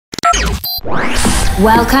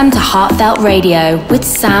Welcome to Heartfeldt Radio with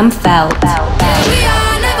Sam Feldt.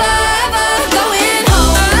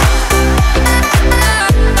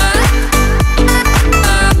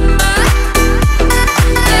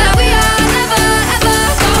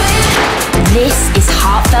 This is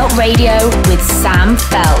Heartfeldt Radio with Sam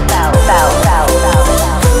Feldt.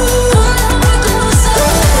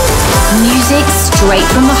 Music straight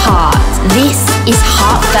from the heart. This is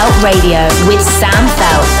Heartfeldt Radio with Sam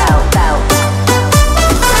Feldt.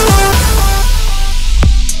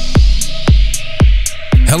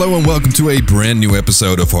 Hello and welcome to a brand new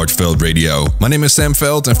episode of Heartfeldt Radio. My name is Sam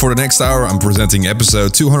Feldt and for the next hour I'm presenting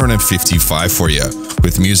episode 255 for you,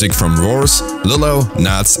 with music from Roars, Lullo,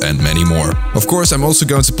 Nats and many more. Of course, I'm also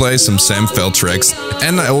going to play some Sam Feldt tracks,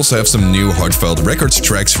 and I also have some new Heartfeldt Records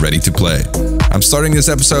tracks ready to play. I'm starting this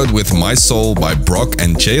episode with My Soul by Brock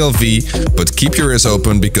and JLV, but keep your ears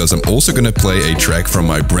open because I'm also going to play a track from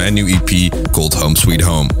my brand new EP called Home Sweet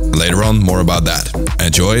Home. Later on, more about that.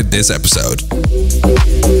 Enjoy this episode.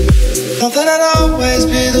 Thought that I'd always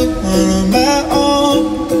be the one on my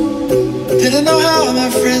own. Didn't know how my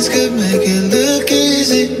friends could make it look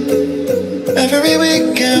easy. Every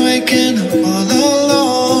weekend waking up all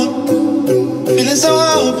alone, feeling so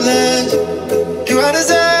hopeless. Do I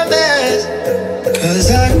deserve this?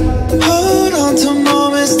 'Cause I hold on to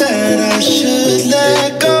moments that I should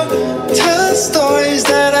let go. Tell stories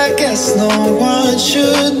that I guess no one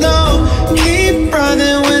should know. Keep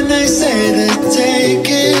running when they say that take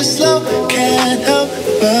it slow. Can't help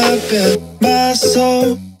but build my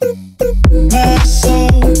soul, my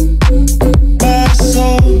soul, my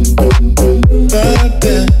soul, but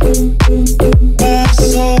build my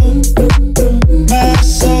soul, my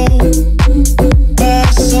soul, my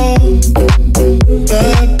soul,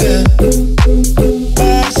 but build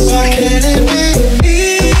my soul. Why can't it be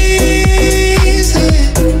easy?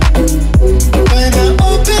 When I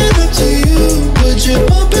open up to you, would you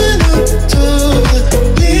open up to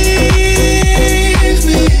believe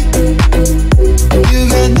me? You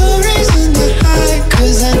got no reason to hide,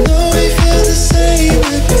 'cause I know we feel the same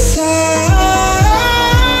inside.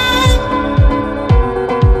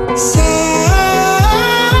 Side,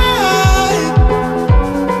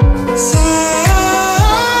 side,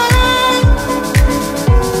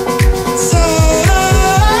 side.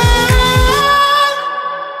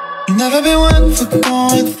 Never been one for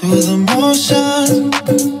going through the motions.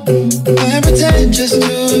 Can't pretend, just do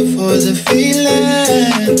it for the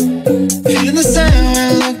feeling. Feeling the same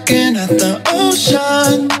when looking at the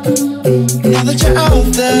ocean. Now that you're out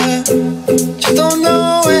there, just don't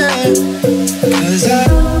know it. 'Cause I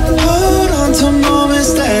hold on to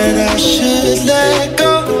moments that I should let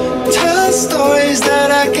go. Tell stories that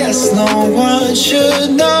I guess no one should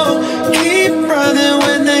know. Keep running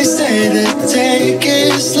when they say that take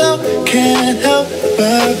it slow. Can't help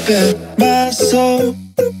but build my soul,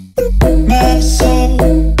 my soul,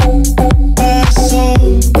 my soul,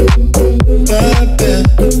 but build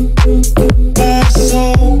my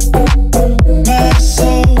soul, my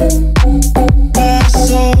soul, my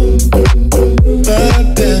soul, but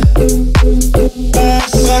build my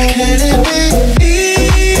soul. Why can't it be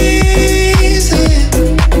easy?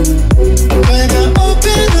 When I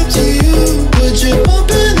open up to you, would you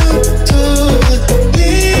open up to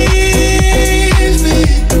believe me?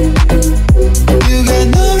 You got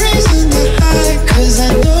no reason to hide, 'cause I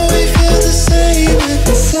know we feel the same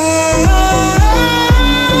inside.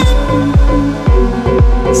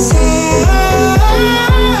 Side,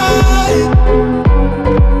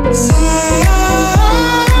 side,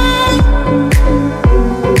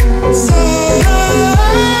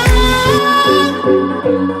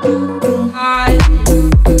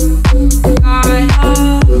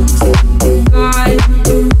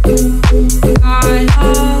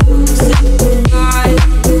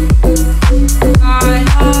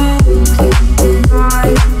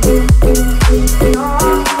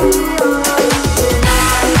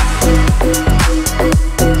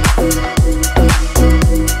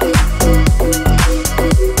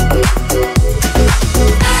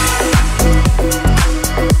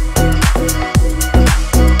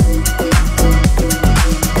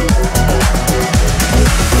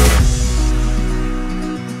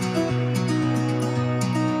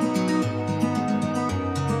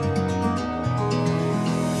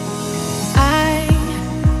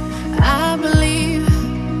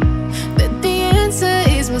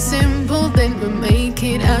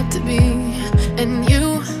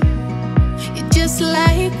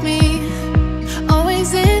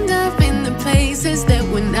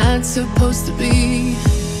 supposed to be.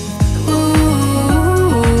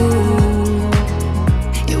 Ooh,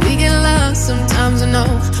 yeah, we get lost sometimes when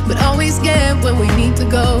know, but always get where we need to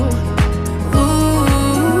go.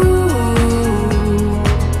 Ooh,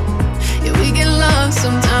 yeah, we get lost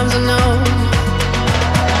sometimes, I know.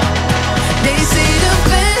 They say the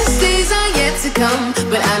best days are yet to come,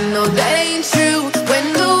 but I know that ain't true. When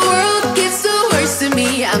the world gets the worst of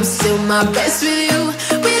me, I'm still my best with you.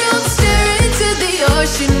 We don't stare into the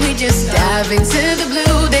ocean, we just dive into the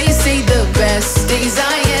blue. They say the best days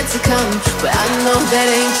are yet to come, but I know that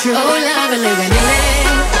ain't true. Oh, love and living in it.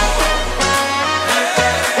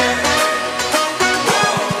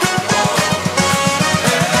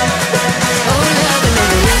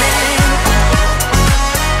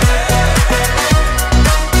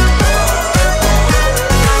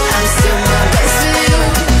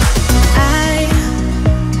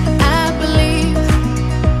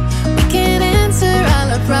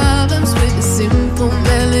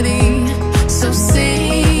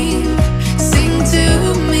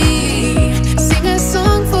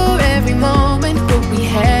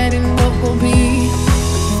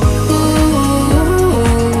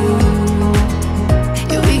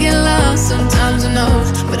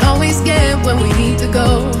 When we need to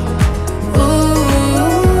go. Ooh,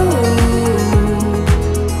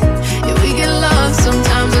 yeah, we get lost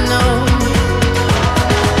sometimes, I know.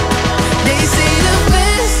 They say the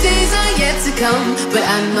best days are yet to come, but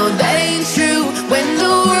I know that ain't true. When the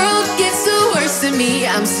world gets the worst of me,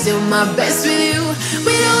 I'm still my best with you.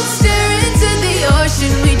 We don't stare into the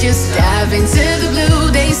ocean, we just dive into the blue.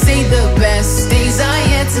 They say the best days are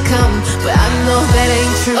yet to come, but I know that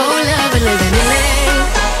ain't true. Oh, love and living in it.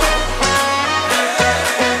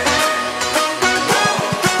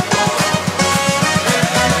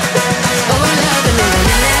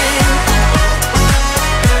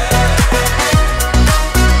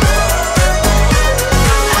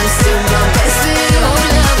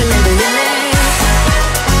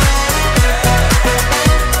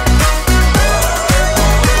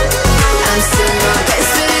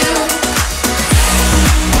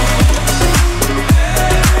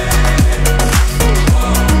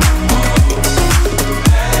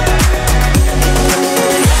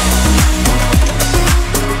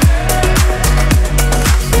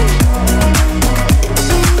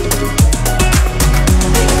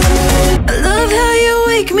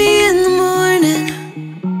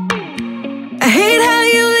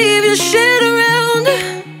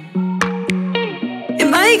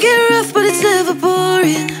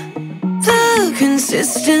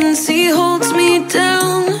 Consistency holds me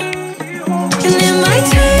down, and it might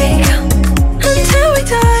take until we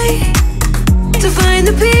die to find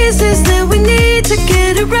the pieces that we need to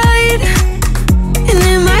get it right. And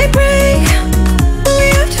it might break, but we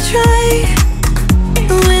have to try.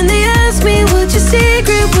 And when they ask me what's your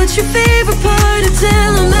secret, what's your favorite part, I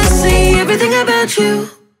tell them I see everything about you.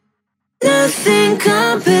 Nothing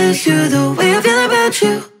compares to the way I feel about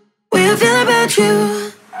you, way I feel about you.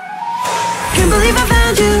 Can't believe I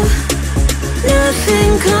found you.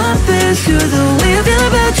 Nothing compares to the way I feel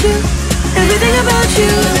about you. Everything about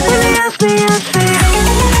you. When they ask me, I say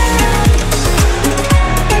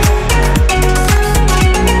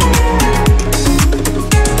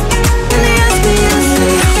when they ask me, I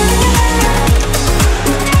say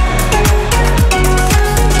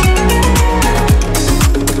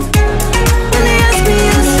when they ask me,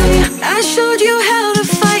 I say I showed you how to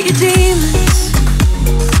fight your demons.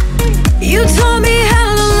 You taught me how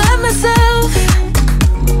to love myself,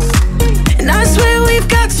 and I swear we've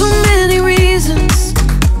got so many reasons.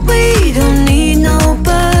 We don't need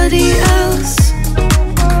nobody else.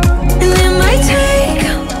 And it might take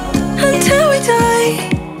until we die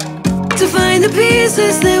to find the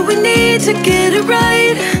pieces that we need to get it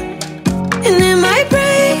right. And it might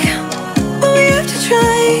break, but we have to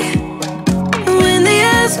try. And when they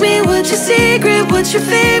ask me what's your secret, what's your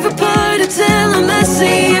favorite part, I tell them I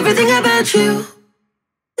see everything about you.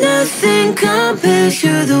 Nothing compares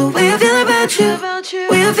to the way I feel about you,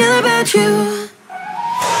 way I feel about you.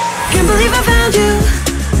 Can't believe I found you.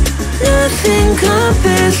 Nothing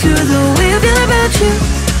compares to the way I feel about you.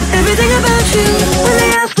 Everything about you. When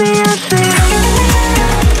they ask me, I say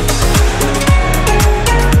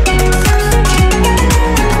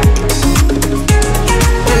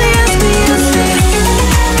when they ask me, I say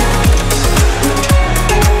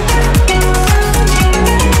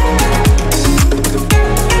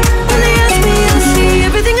when they ask me, I see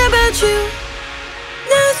everything about you.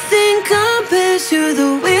 Nothing compares to the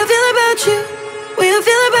way I feel about you, way I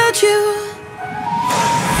feel about you.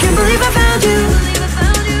 Can't believe I found you.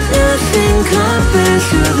 Nothing compares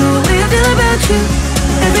to the way I feel about you.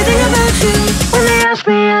 Everything about you. When they ask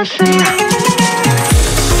me, I say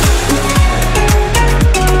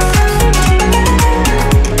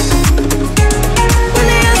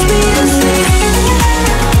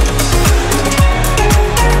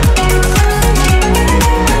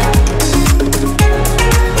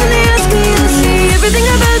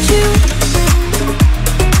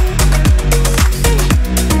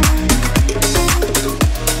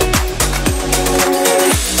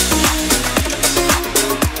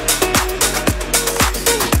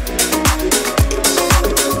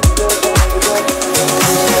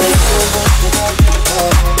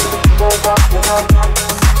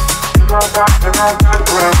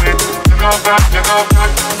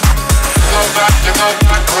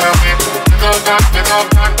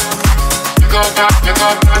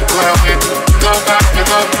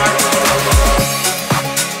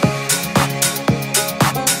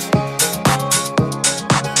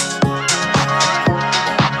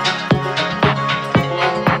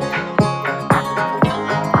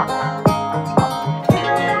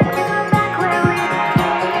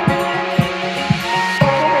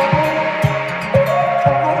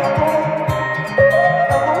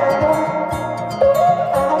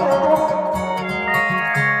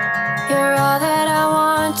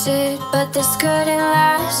But this couldn't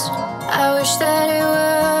last. I wish that it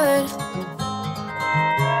would.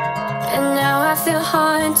 And now I feel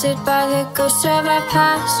haunted by the ghosts of our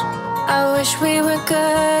past. I wish we were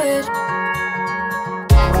good.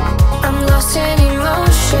 I'm lost in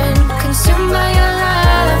emotion, consumed by your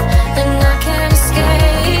love, and I can't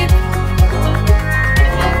escape.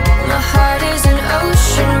 My heart is an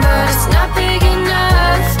ocean, but it's not big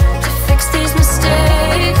enough to fix these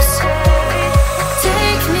mistakes.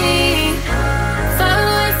 Take me far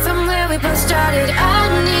away from where we both started. I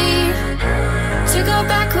need to go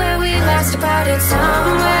back where we last parted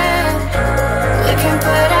somewhere. We can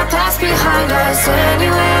put our past behind us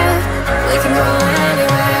anywhere. We can go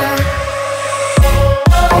anywhere.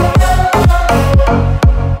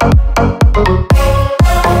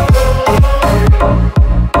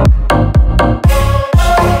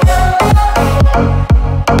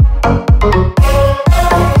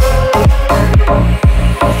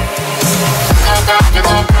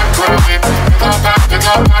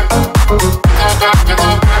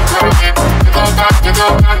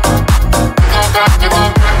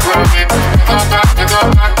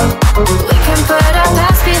 We can put our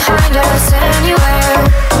past behind us anywhere.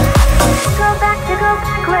 Go back to go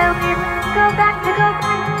back where we go back to go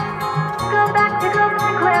back. Go back to go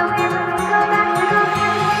back where we go back to go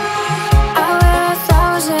back. I wear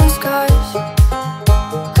 1,000 scars.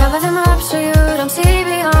 Cover them up so you don't see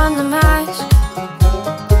beyond the mask.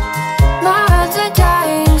 My heart's a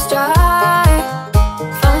dying star.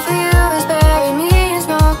 Falling for you has buried me in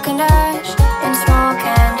smoke and ash. In smoke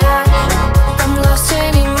and ash. I'm lost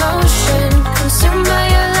in emotion, consumed by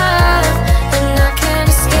your love, and I can't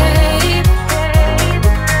escape.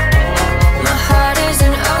 My heart is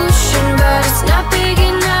an ocean, but it's not big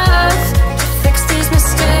enough to fix these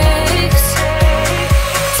mistakes.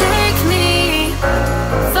 Take me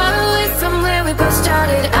far away from where we both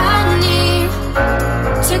started. I need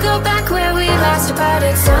to go back where we last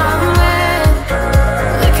parted somewhere.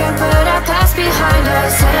 We can put our past behind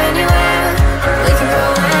us anywhere. We can go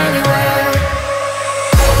anywhere.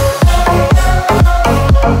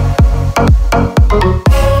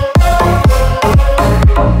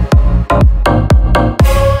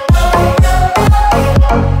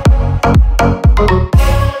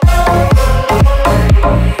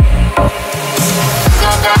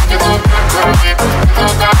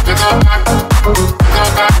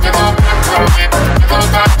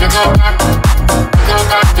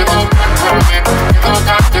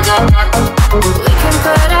 We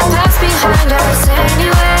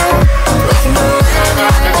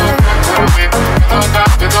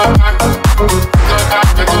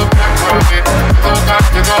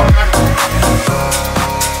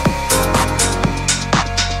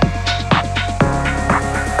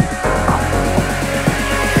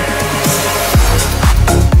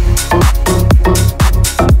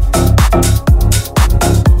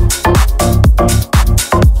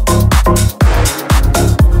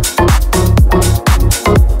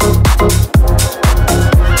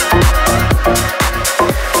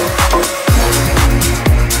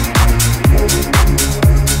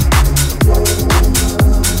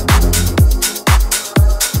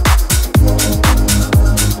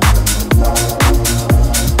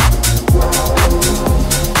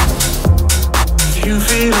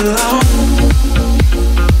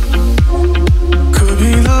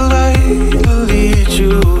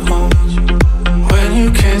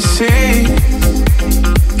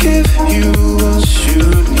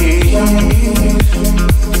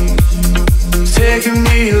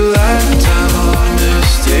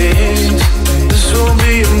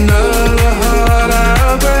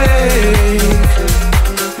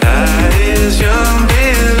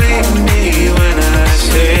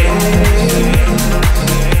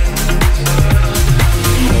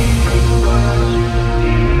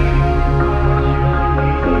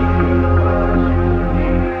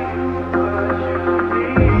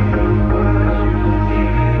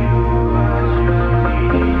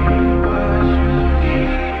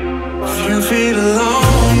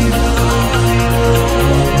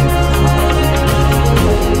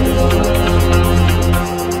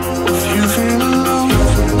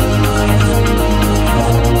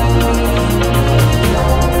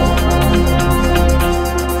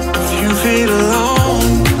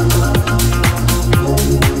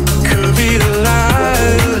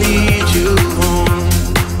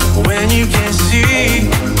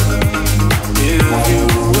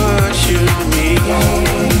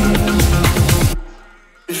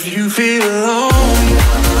If you feel alone,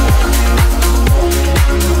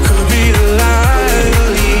 could be the light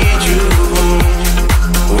that'll lead you home.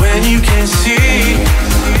 When you can't see,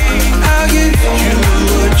 I'll give you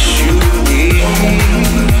what you need.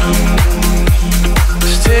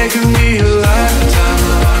 It's taken me a lifetime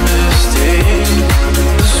of mistakes.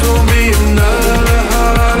 This won't be another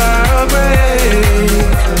heart I'll break.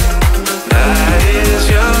 Night is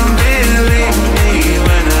young, believe me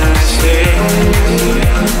when I say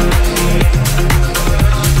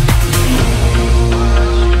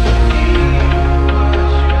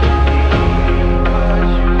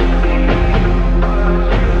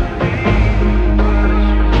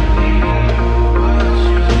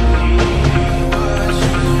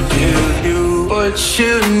give you what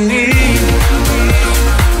you need.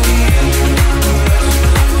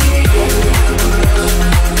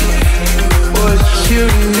 What you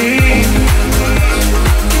need.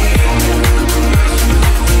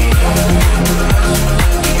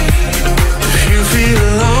 If you feel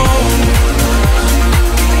alone,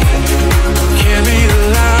 can be the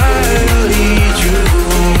light that'll lead you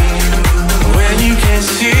home. When you can't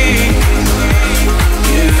see,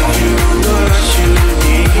 give you what you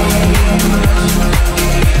need.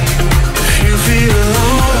 If you feel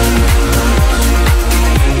alone,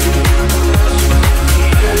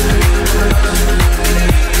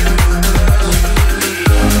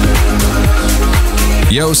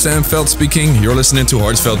 Yo, Sam Feldt speaking. You're listening to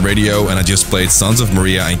Heartfeldt Radio, and I just played Sons of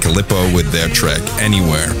Maria and Calippo with their track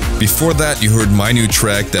Anywhere. Before that, you heard my new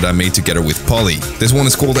track that I made together with Polly. This one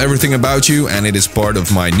is called Everything About You, and it is part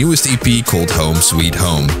of my newest EP called Home Sweet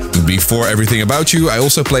Home. Before Everything About You, I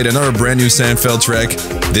also played another brand new Sam Feldt track.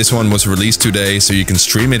 This one was released today, so you can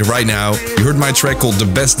stream it right now. You heard my track called The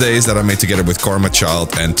Best Days that I made together with Karma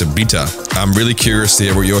Child and Tabitha. I'm really curious to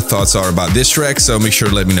hear what your thoughts are about this track, so make sure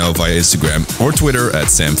to let me know via Instagram or Twitter at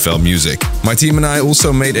Sam Feldt Music. My team and I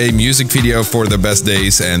also made a music video for The Best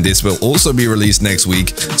Days, and this will also be released next week,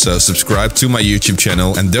 so subscribe to my YouTube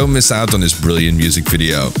channel and don't miss out on this brilliant music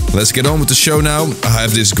video. Let's get on with the show now. I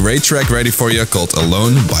have this great track ready for you called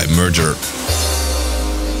Alone by Merger.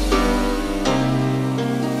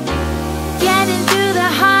 Getting through the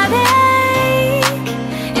heartache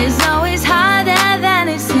is always harder than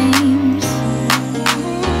it seems.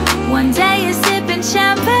 One day you're sipping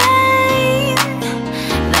champagne,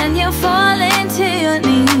 then you fall into your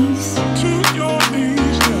knees.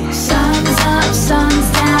 Sun's up,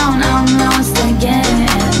 sun's down, I'm lost again.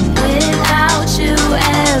 Without you,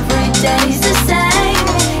 every day's the same.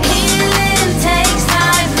 Healing takes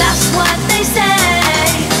time, that's what they say.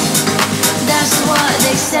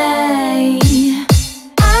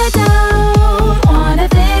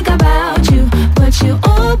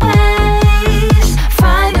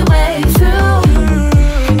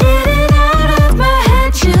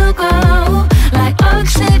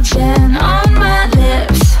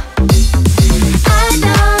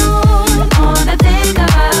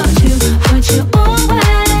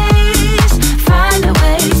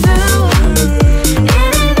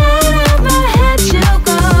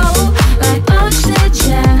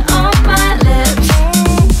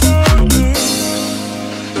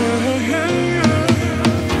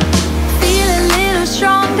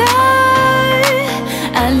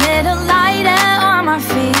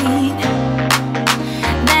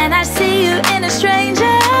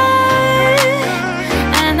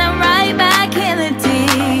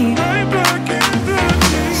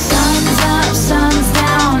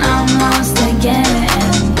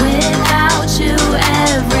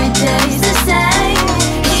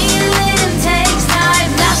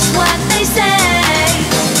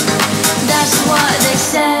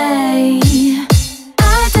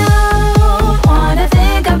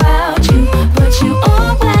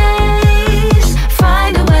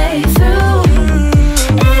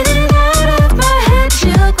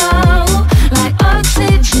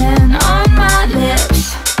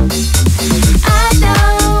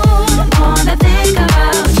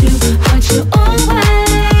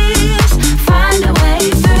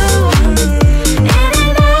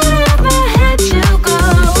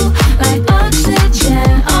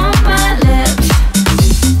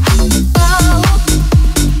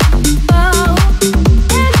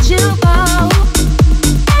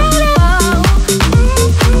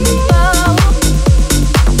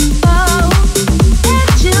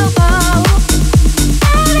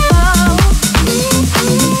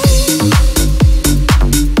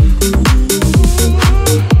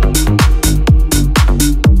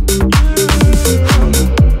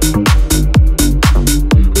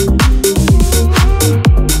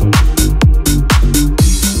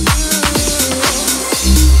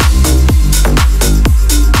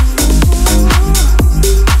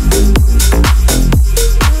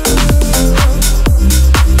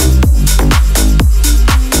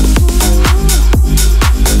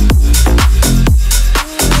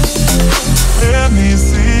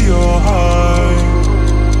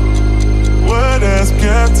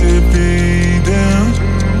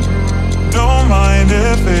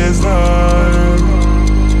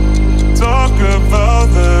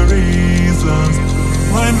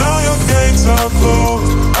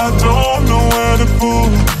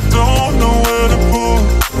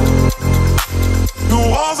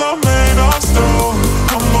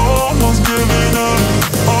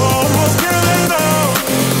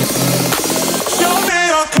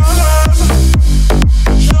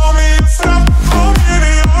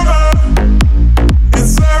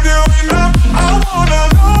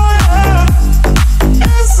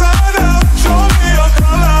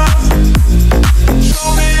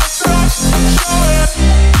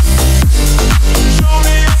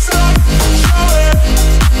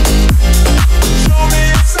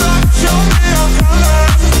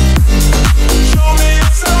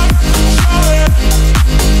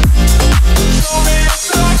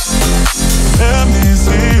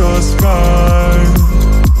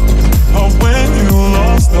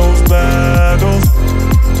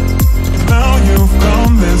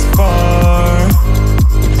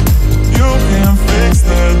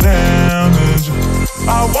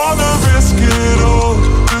 wanna risk it all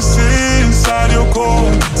to see inside your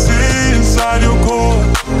core, see inside your core.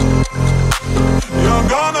 You're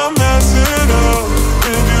gonna mess it up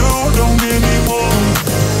if you don't give me more.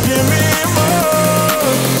 Give me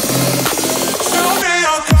more. Show me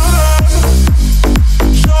your colors.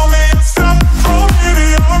 Show me your stuff. Throw me the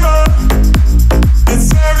honor. It's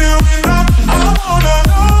every enough. I wanna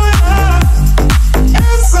know ya.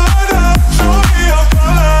 Inside out. Show me your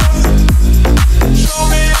colors. Show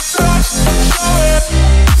me your stuff. Show it.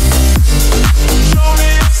 Show me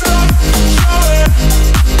your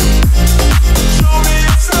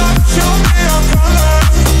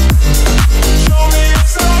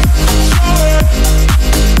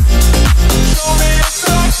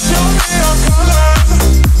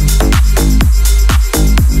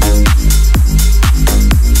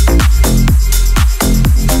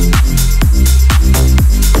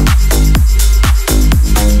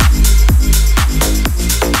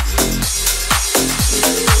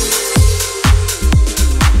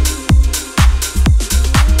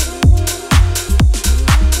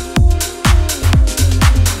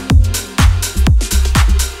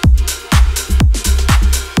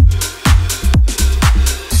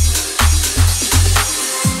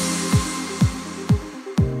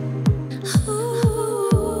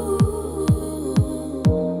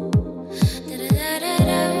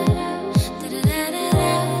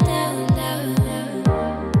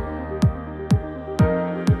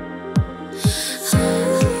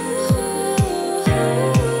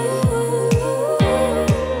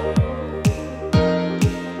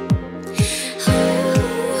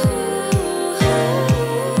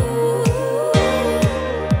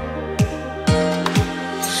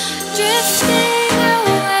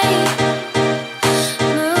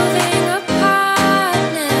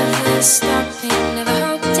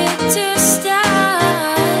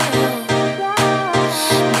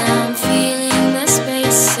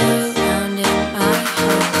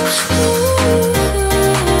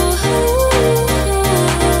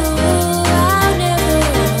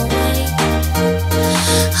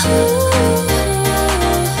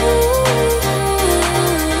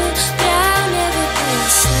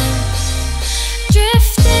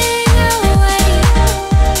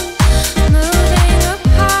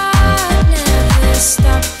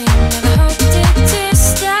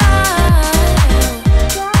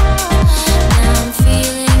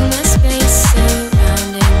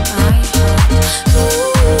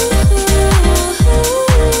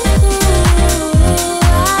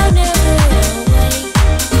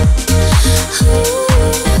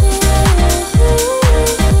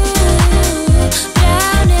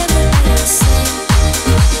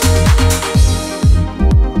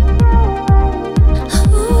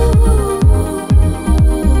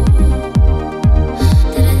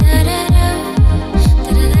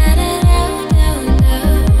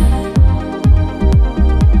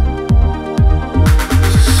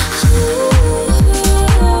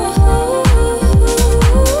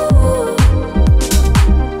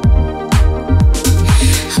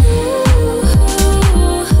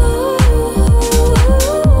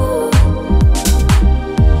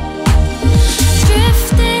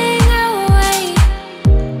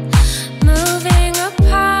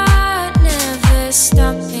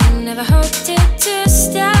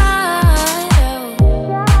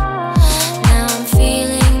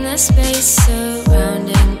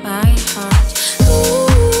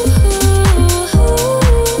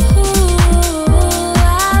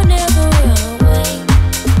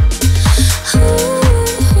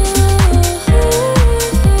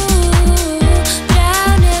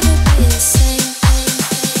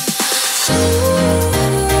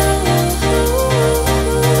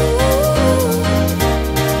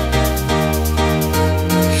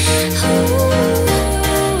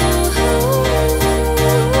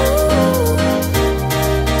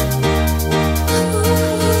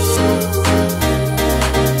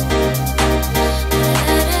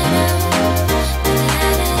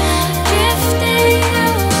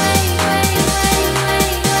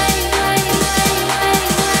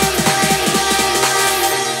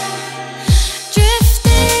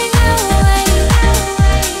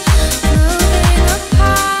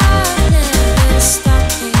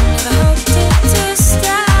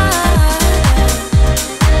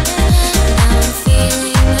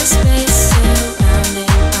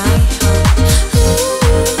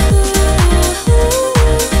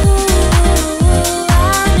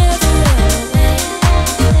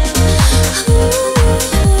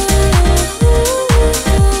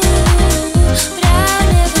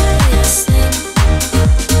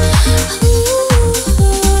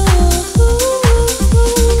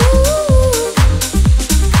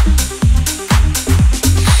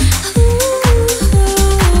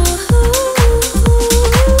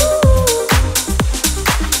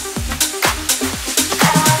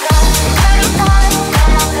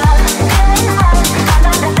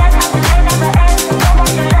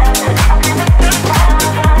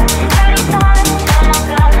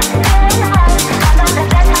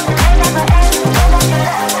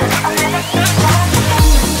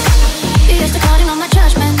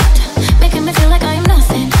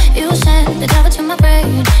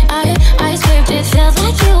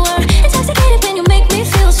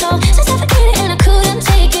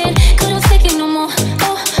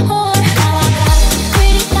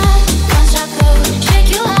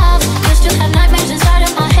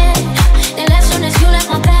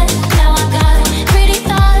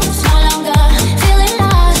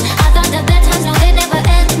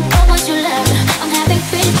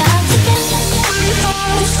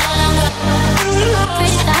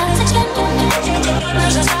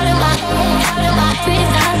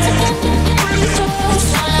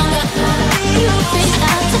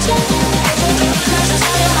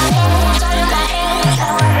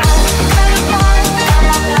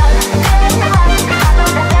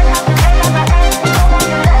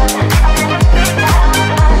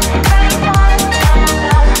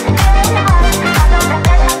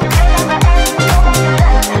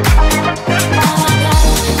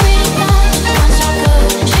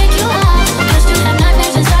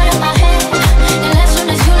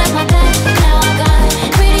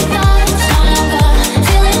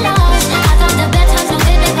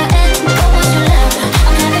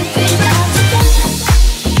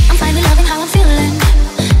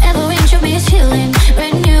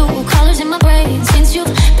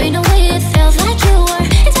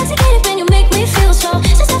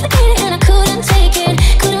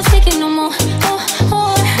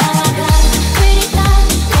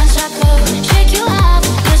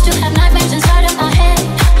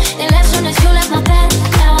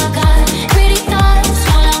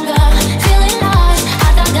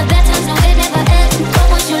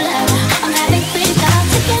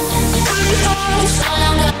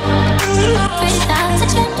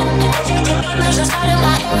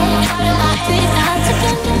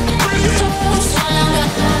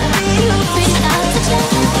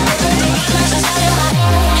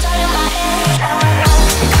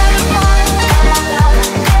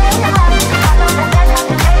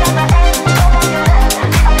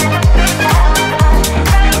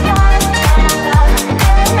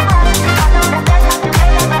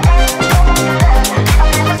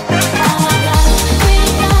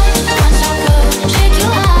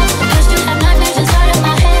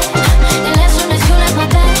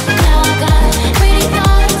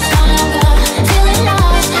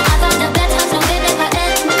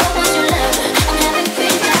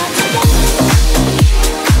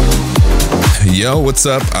Yo, what's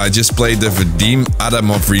up? I just played the Vadim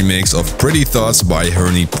Adamov remix of Pretty Thoughts by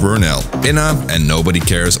Hernie Purnell, Inna and Nobody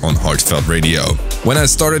Cares on Heartfeldt Radio. When I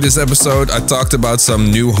started this episode, I talked about some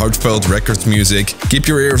new Heartfeldt Records music. Keep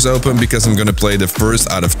your ears open because I'm gonna play the first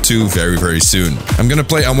out of two very soon. I'm gonna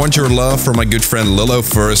play I Want Your Love from my good friend Lilo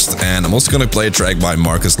first, and I'm also gonna play a track by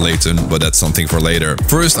Marcus Layton, but that's something for later.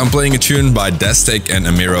 First, I'm playing a tune by Dastek and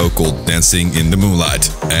Amiro called Dancing in the Moonlight.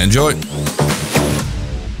 Enjoy!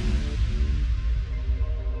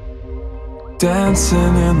 Dancing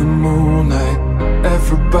in the moonlight,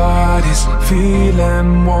 everybody's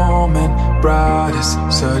feeling warm and bright. It's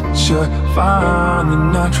such a fine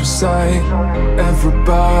and natural sight.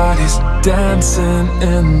 Everybody's dancing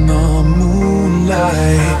in the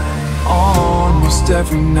moonlight. Almost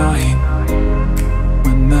every night,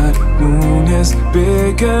 when that moon is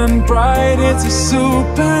big and bright, it's a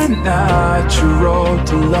supernatural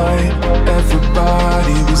delight.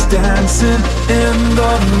 Everybody was dancing in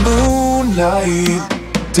the moonlight.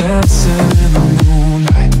 Dancing in the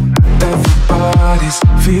moonlight, everybody's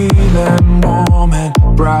feeling warm and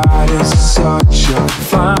bright. It's such a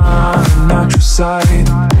fine and natural sight.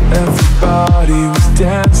 Everybody was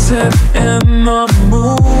dancing in the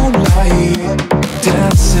moonlight.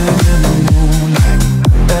 Dancing in the moonlight,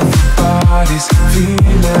 everybody's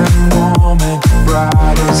feeling warm and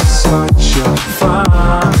bright. It's such a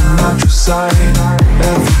fine and natural sight.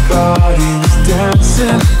 Everybody was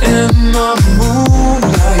dancing in the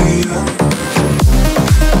moonlight.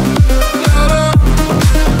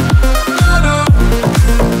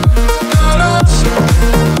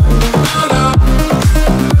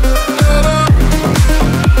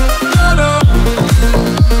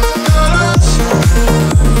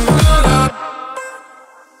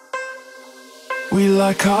 We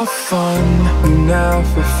like our fun, we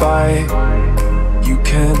never fight. You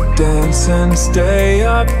can't dance and stay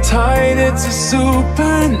uptight. It's a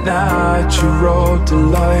supernatural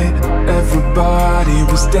delight. Everybody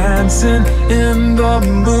was dancing in the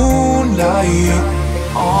moonlight.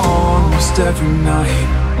 Almost every night,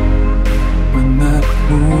 when that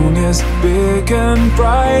moon is big and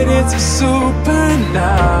bright, it's a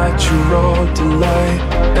supernatural delight.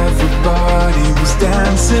 Everybody was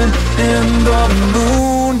dancing in the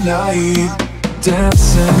moonlight.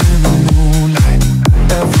 Dancing in the moonlight,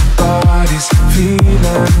 everybody's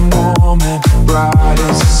feeling warm and bright.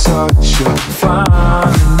 It's such a fine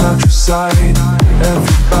and natural sight.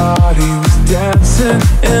 Everybody was dancing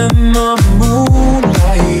in the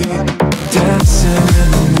moonlight. Dancing in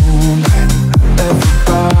the moonlight,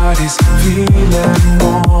 everybody's feeling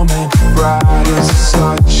warm and bright. It's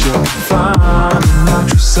such a fine and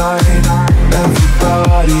natural sight.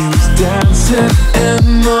 Everybody was dancing in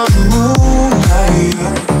the moonlight.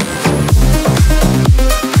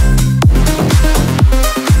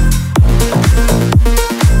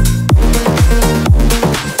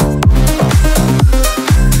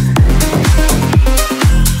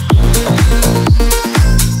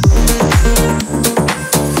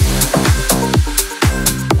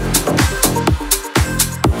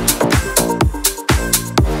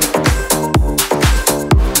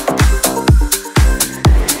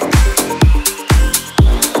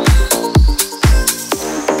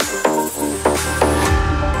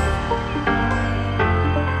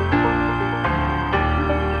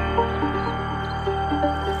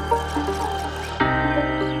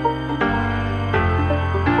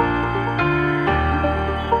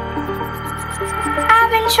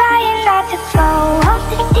 trying not to fall off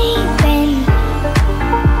the deep end.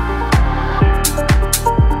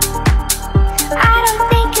 I don't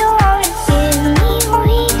think you wanna give me a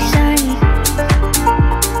reason.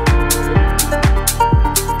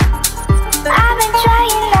 I've been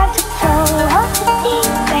trying not to fall off the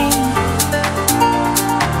deep end.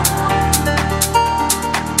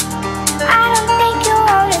 I don't think you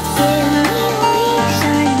wanna give me a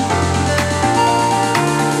reason.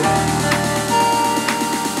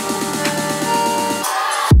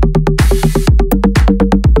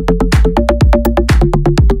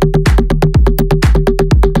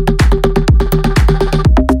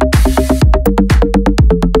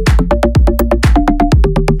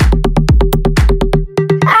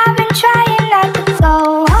 I've been trying not to go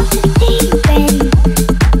off the deep end.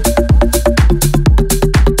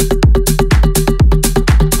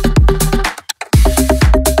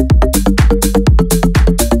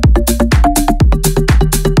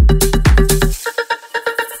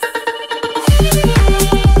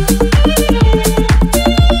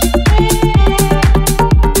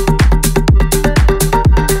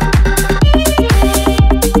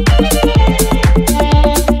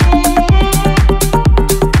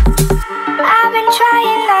 I've been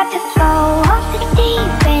trying not to fall off the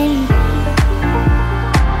deep end.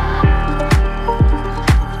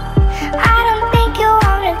 I don't think you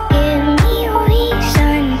wanna give me a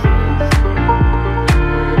reason.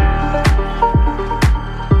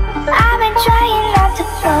 I've been trying not to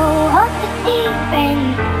fall off the deep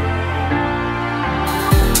end.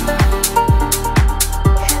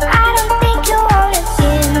 I don't think you wanna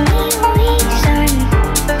give me a reason.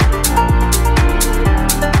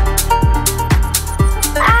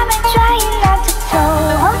 I've been trying not to fall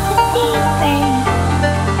off the deep end.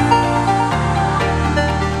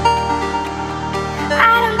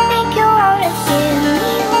 I don't think you wanna give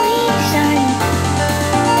me a reason.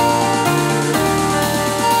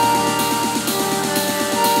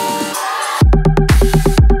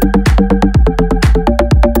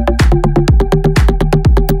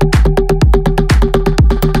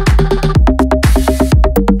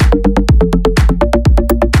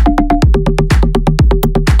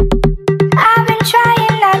 I've been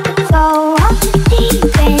trying not to go off the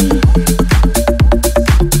deep end.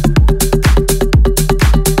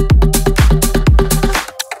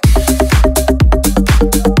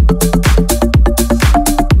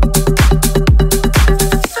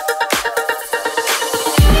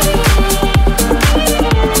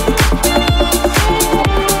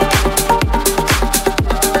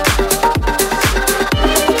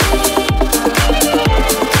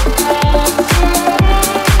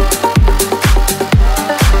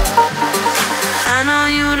 I know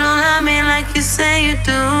you don't love me like you say you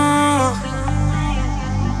do.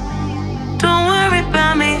 Don't worry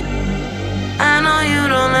about me. I know you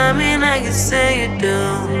don't love me like you say you do.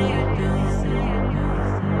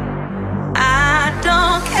 I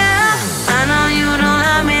don't care. I know you don't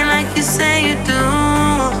love me like you say you do.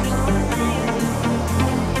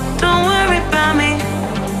 Don't worry about me.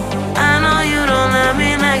 I know you don't love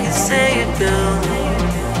me like you say you do.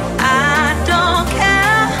 I don't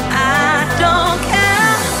care. I don't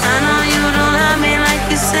care. I know you don't love me like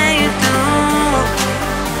you say you do.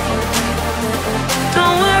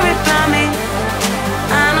 Don't worry about me.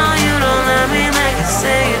 I know you don't love me like you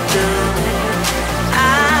say you do.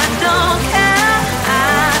 I don't care.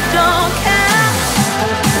 I don't care.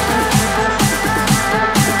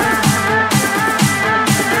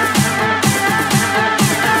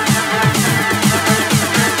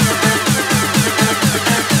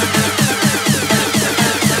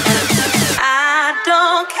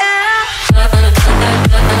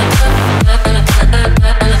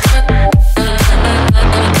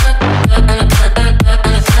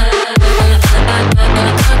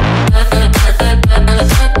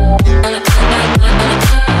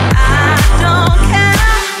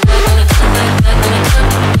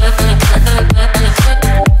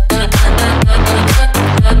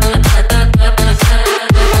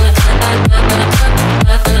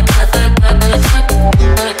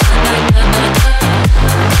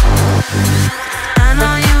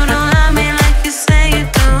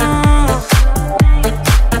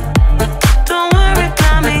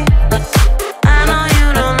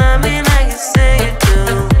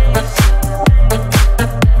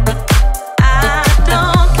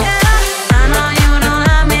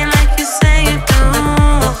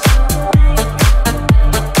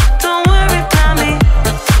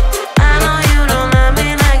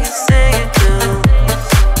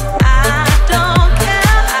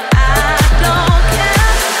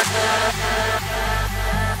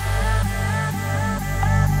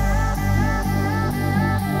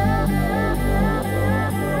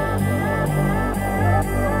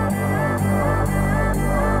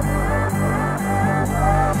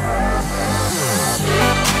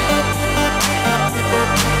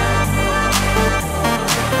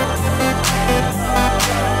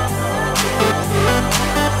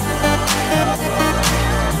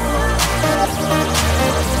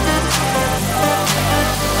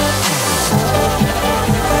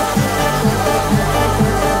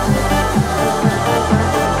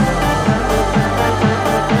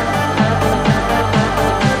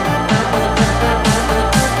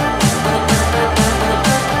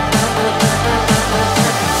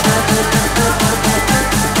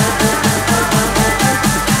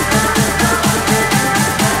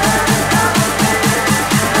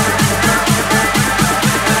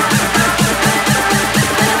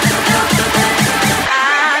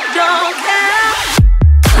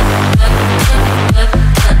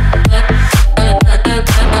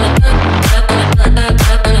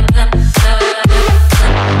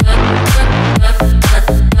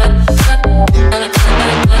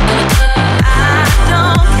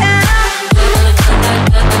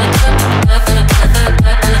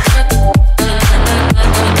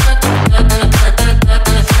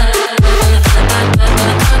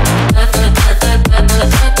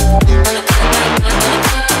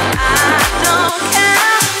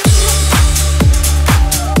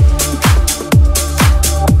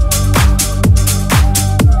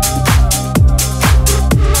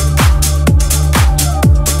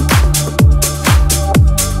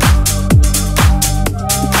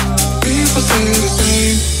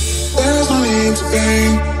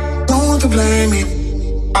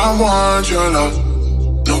 I want your love.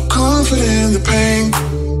 No comfort in the pain.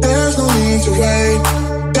 There's no need to wait.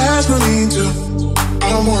 There's no need to.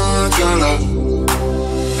 I want your love.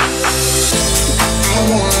 I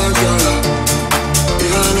want your love.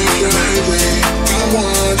 Even if you hate me, I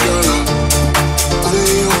want your love.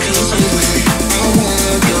 Only you can save me. I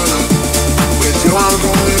want your love. With you I'm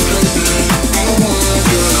going places. I want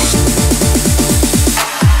your love.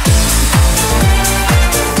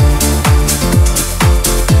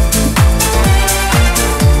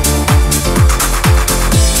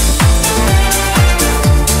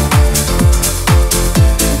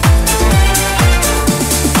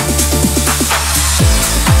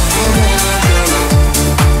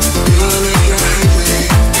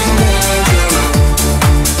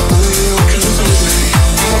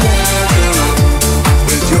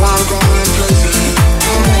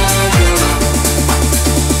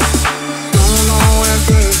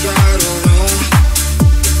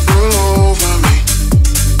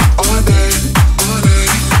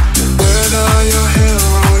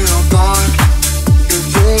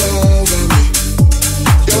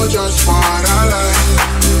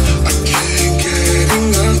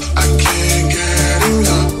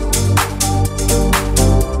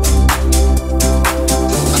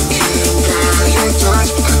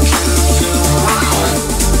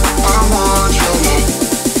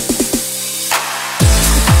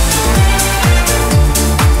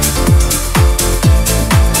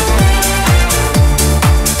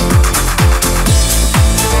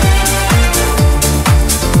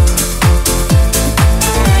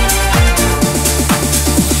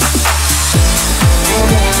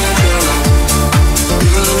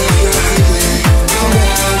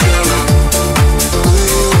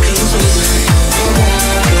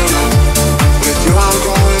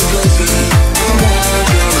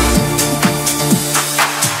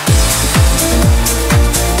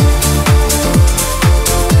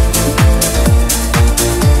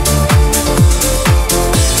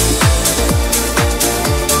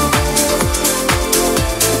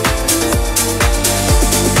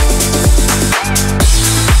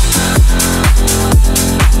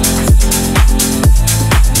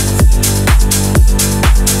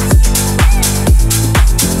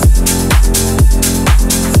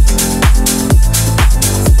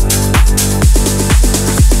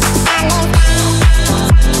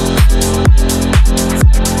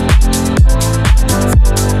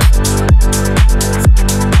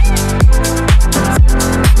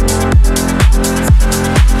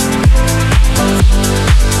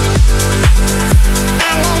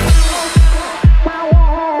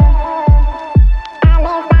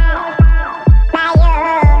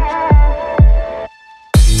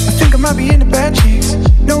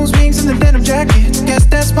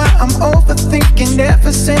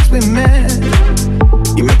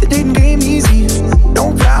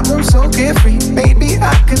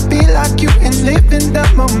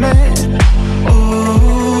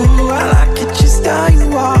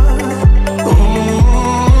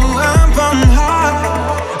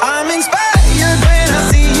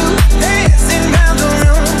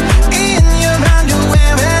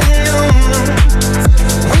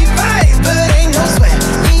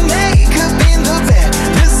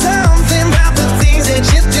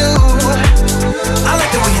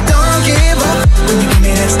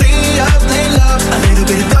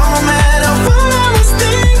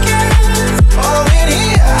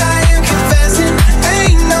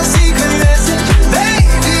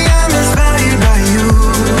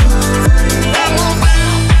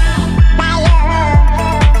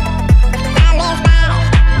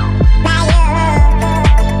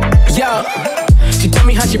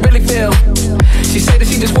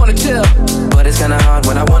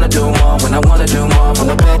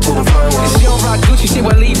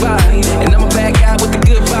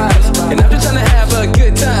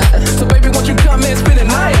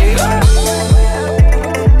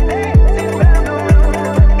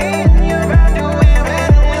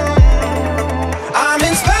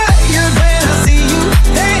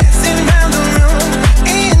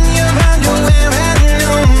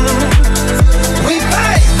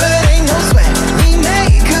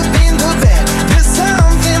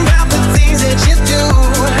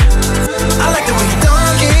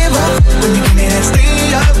 When you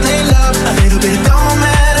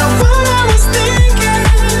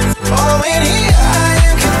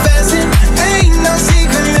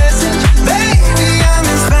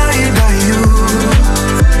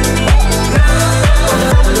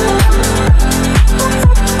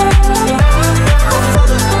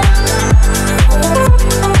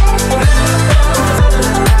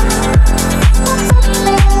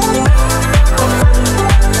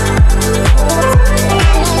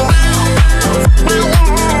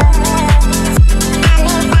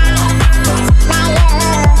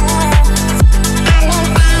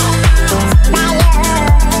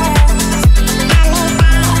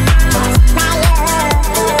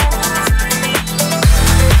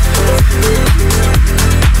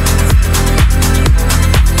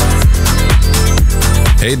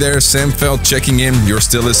Hey there, Sam Feldt checking in. You're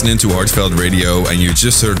still listening to Heartfeldt Radio, and you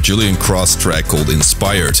just heard Julian Cross' track called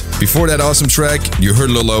Inspired. Before that awesome track, you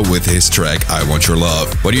heard Lolo with his track I Want Your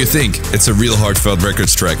Love. What do you think? It's a real Heartfeldt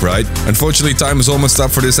Records track, right? Unfortunately, time is almost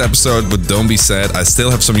up for this episode, but don't be sad, I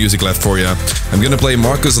still have some music left for you. I'm gonna play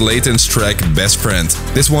Marcus Layton's track Best Friend.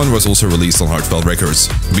 This one was also released on Heartfeldt Records.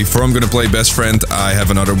 Before I'm gonna play Best Friend, I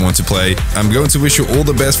have another one to play. I'm going to wish you all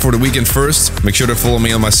the best for the weekend first. Make sure to follow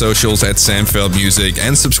me on my socials at Sam Feldt Music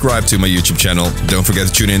and subscribe to my YouTube channel. Don't forget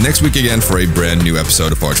to tune in next week again for a brand new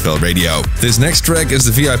episode of Heartfeldt Radio. This next track is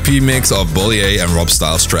the VIP mix of Bollier and Rob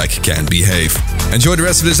Styles' track Can't Behave. Enjoy the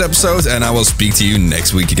rest of this episode and I will speak to you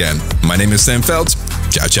next week again. My name is Sam Feldt.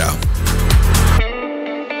 Ciao, ciao.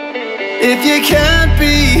 If you can't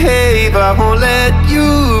behave, I won't let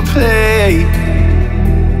you play.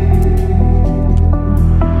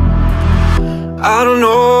 I don't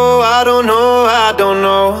know.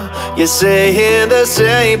 You're saying the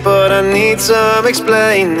same, but I need some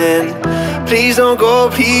explaining. Please don't go,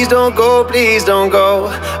 please don't go, please don't go.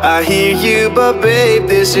 I hear you, but babe,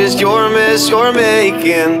 this is your mess you're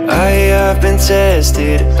making. I have been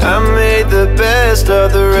tested, I made the best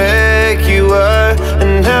of the wreck you were.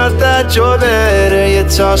 And now that you're better, you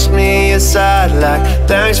tossed me aside like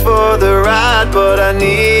thanks for the ride, but I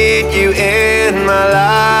need you in my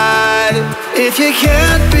life. If you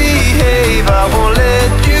can't behave, I won't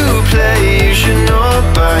let you play. You should know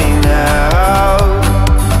by now.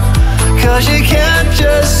 Cause you can't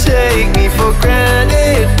just take me for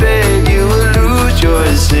granted, babe. You will lose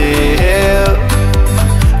yourself.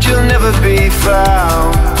 You'll never be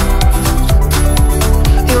found.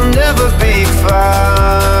 You'll never be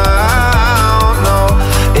found, no.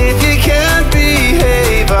 If you can't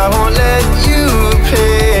behave, I won't let you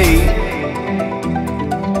pay.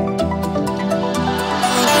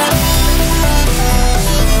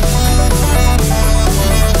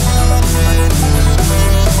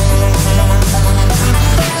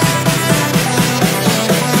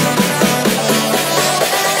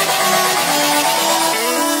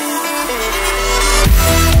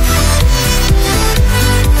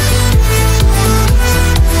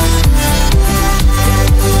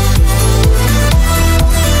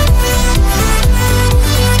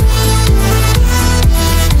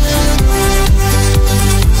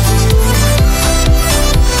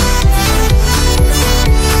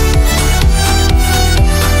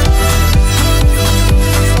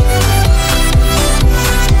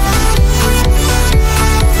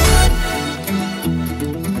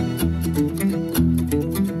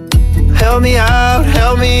 Help me out,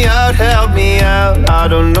 help me out, help me out. I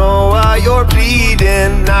don't know why you're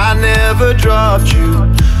bleeding. I never dropped you.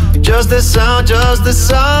 Just the sound, just the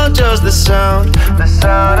sound, just the sound. The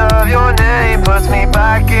sound of your name puts me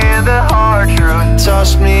back in the hard truth.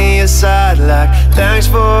 Tossed me aside like thanks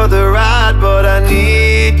for the ride, but I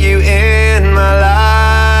need you in my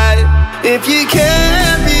life. If you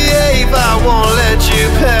can't behave, I won't let you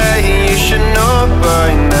pay. You should know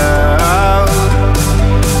by now.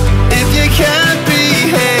 If you can't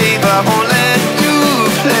behave, I won't let you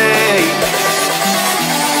play.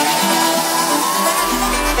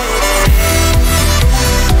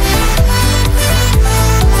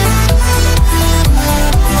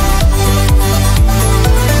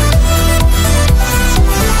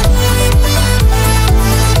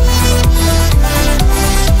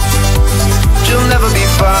 You'll never be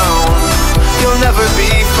found. You'll never be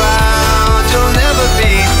found. You'll never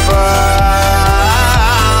be found.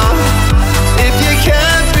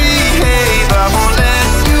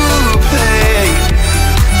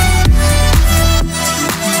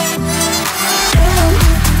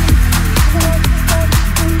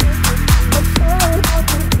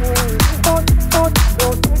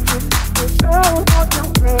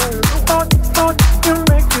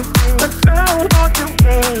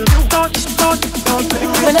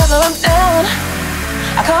 Whenever I'm down,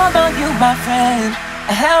 I call on you, my friend.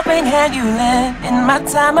 A helping hand you lend in my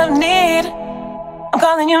time of need. I'm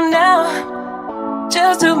calling you now,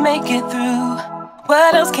 just to make it through.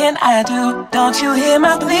 What else can I do? Don't you hear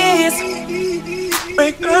my pleas?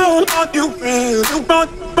 Break down on you, man.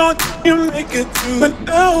 You make it through. Break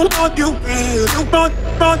down on you, man.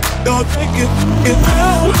 Don't make it. Get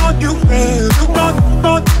down on you, man.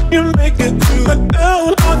 You make it through. Break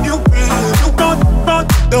down on you, man.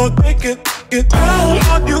 Don't make it. Get down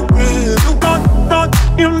on you, man.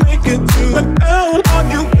 You make it through. Break down on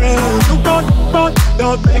you, man.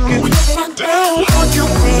 Don't make it. Get down on you,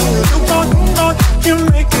 man. You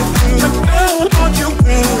make it through. Break down on you,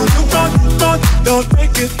 man. Don't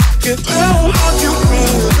make it. Get down on you,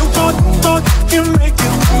 man. You make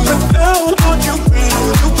it through. Break down on you, man.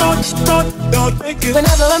 Don't make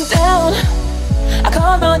Whenever I'm down, I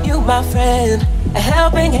call on you, my friend. A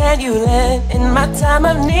helping hand you lend in my time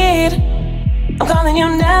of need. I'm calling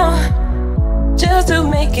you now, just to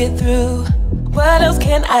make it through. What else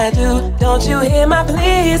can I do? Don't you hear my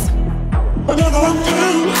pleas? Whenever I'm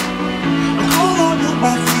down, I call on you,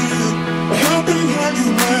 my friend. A helping hand you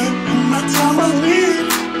lend in my time of need.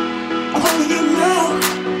 I'm calling you now,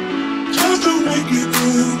 just to make it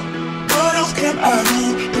through. What else can I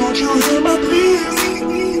do? Don't you hear my pleas?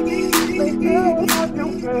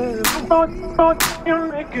 You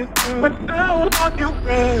make it through. But down on you,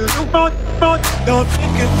 friend. Don't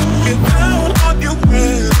make it. Get down on you,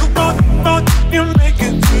 friend. You make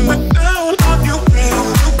it through. But down on you, friend.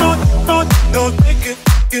 Don't make it.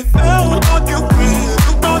 Get down on you, friend.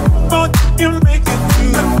 You make it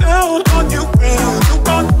through. But down on you, friend.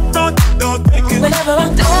 Don't make it. Whenever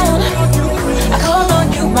I'm down, I call on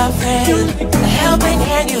you, my friend. A helping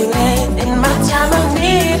hand you lend in my time of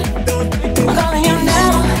need. I'm calling you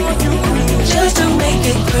now, just to make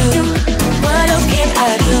it through. What else can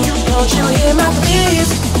I do? Don't you hear my pleas?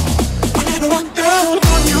 Whenever I'm down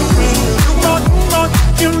on you, friend.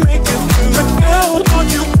 You make it through. But down on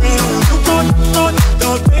you, friend.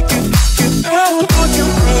 Don't make it. Get down on you,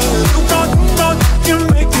 friend. You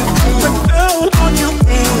make it through. But down on you,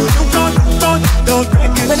 friend. Don't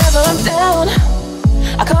make it. Whenever I'm down,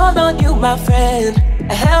 I call on you, my friend.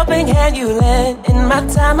 A helping hand you lend in my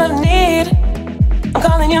time of need. I'm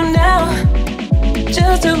calling you now,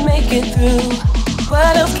 just to make it through.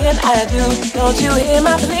 What else can I do? Don't you hear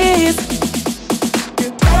my pleas?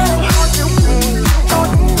 Get down on you, friend.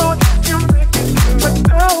 You make it through. But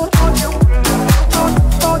down on you, friend.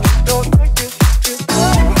 Don't make it. Get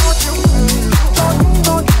down on you, friend.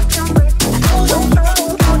 You make it through. But down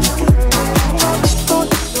on you, friend.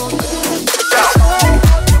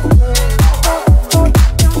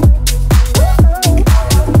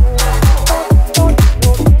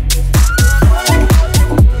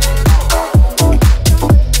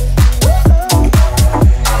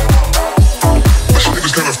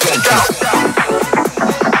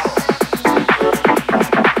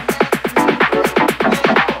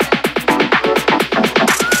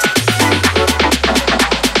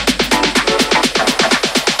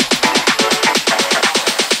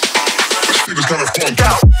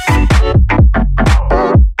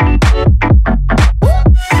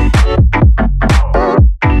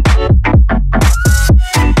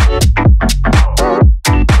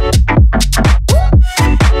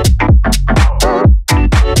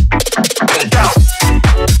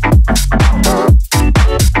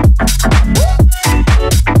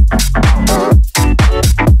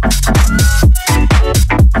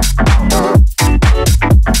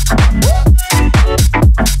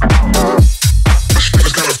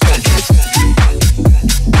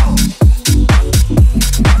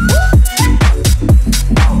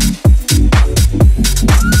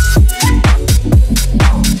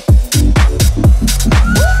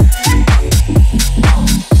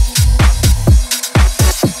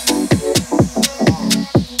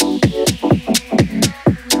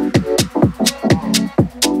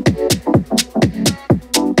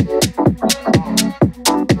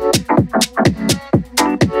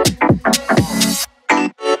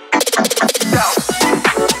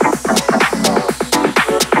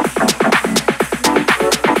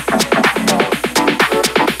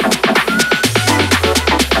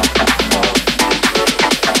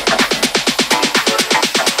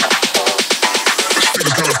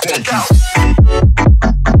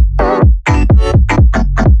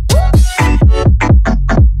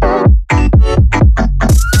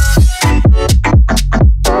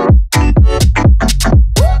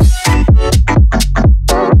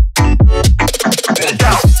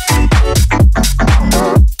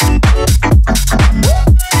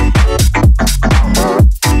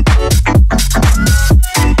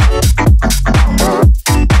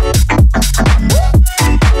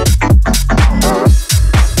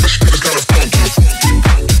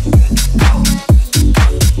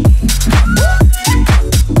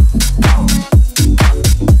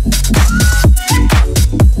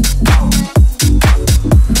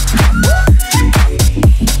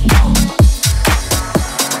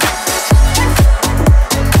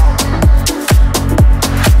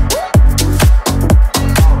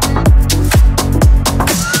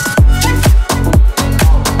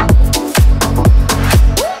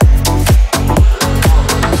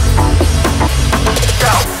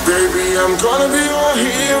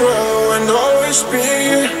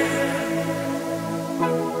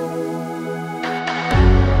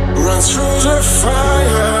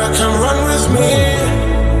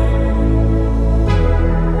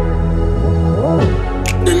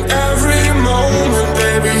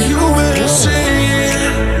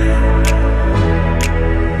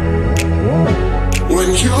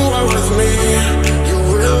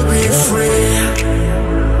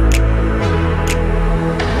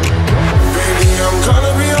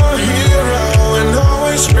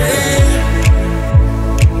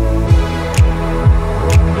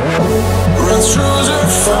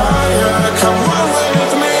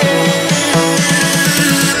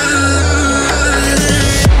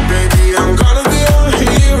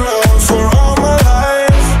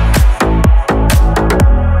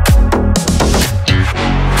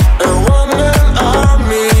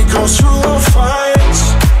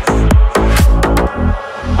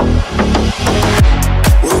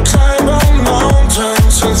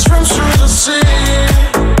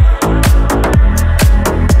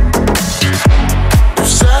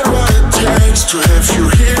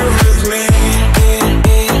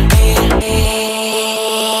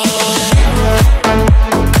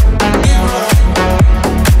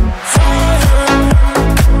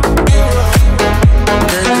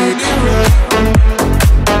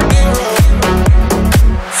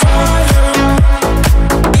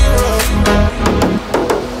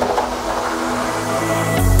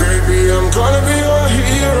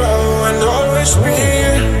 always be